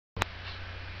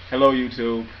Hello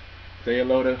YouTube. Say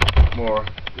hello to more.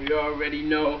 You already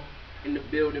know. In the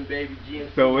building, baby.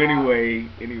 So anyway,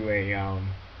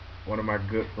 one of my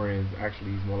good friends,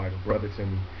 actually he's more like a brother to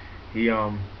me. He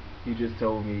just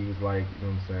told me, he was like, you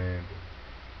know what I'm saying,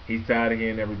 he's tired of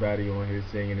hearing everybody on here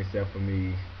singing except for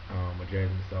me, a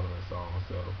Jasmine Sullivan song.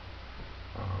 So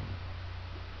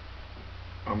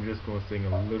I'm just gonna sing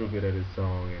a little bit of this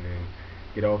song and then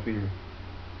get off here.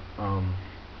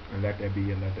 And let that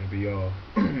be and let that be all.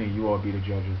 And you all be the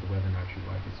judges of whether or not you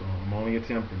like it. So I'm only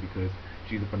attempting because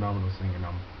she's a phenomenal singer and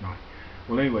I'm not.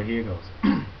 Well, anyway, here it goes.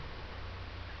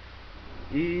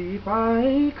 If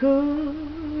I could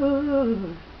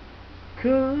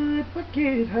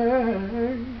forget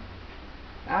her,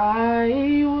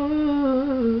 I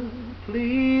would.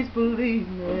 Please believe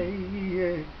me,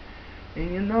 yeah.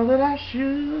 And you know that I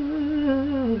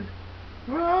should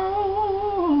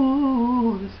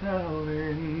roll this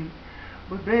howling,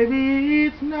 but baby,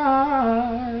 it's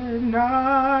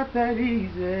not that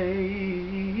easy.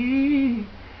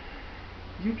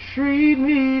 You treat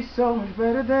me so much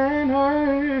better than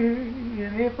her,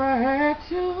 and if I had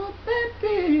to, there'd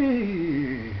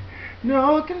be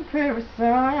no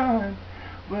comparison.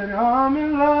 But I'm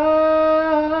in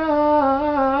love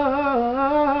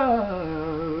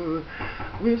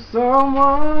with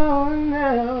someone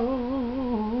else.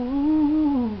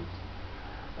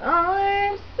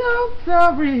 I'm so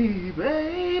sorry,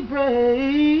 baby.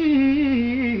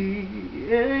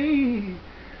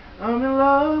 I'm in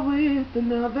love with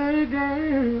another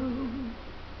girl.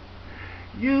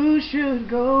 You should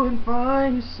go and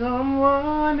find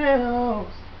someone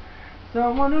else.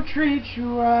 Someone who treats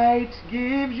you right,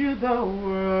 gives you the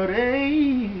world,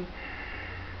 eh?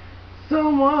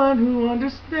 Someone who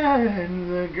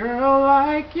understands a girl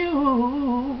like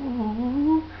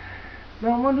you.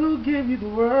 Someone who gives you the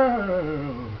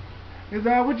world, 'cause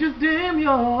I would just dim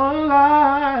your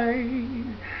light.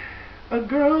 A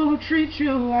girl who treats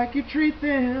you like you treat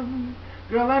them.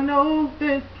 Girl, I know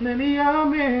there's plenty of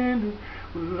men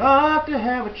who would love to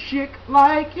have a chick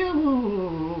like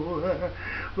you.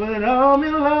 But I'm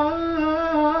in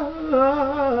love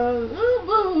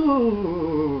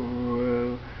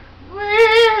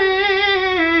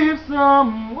with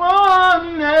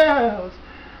someone else.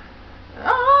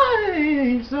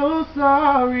 I'm so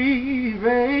sorry,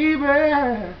 baby.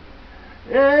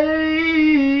 Hey,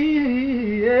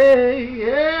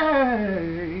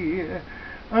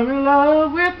 I'm in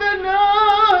love with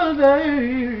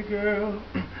another girl.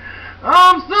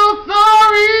 I'm so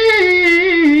sorry.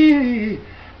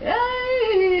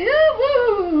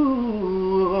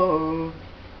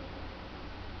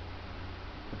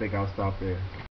 I think I'll stop there.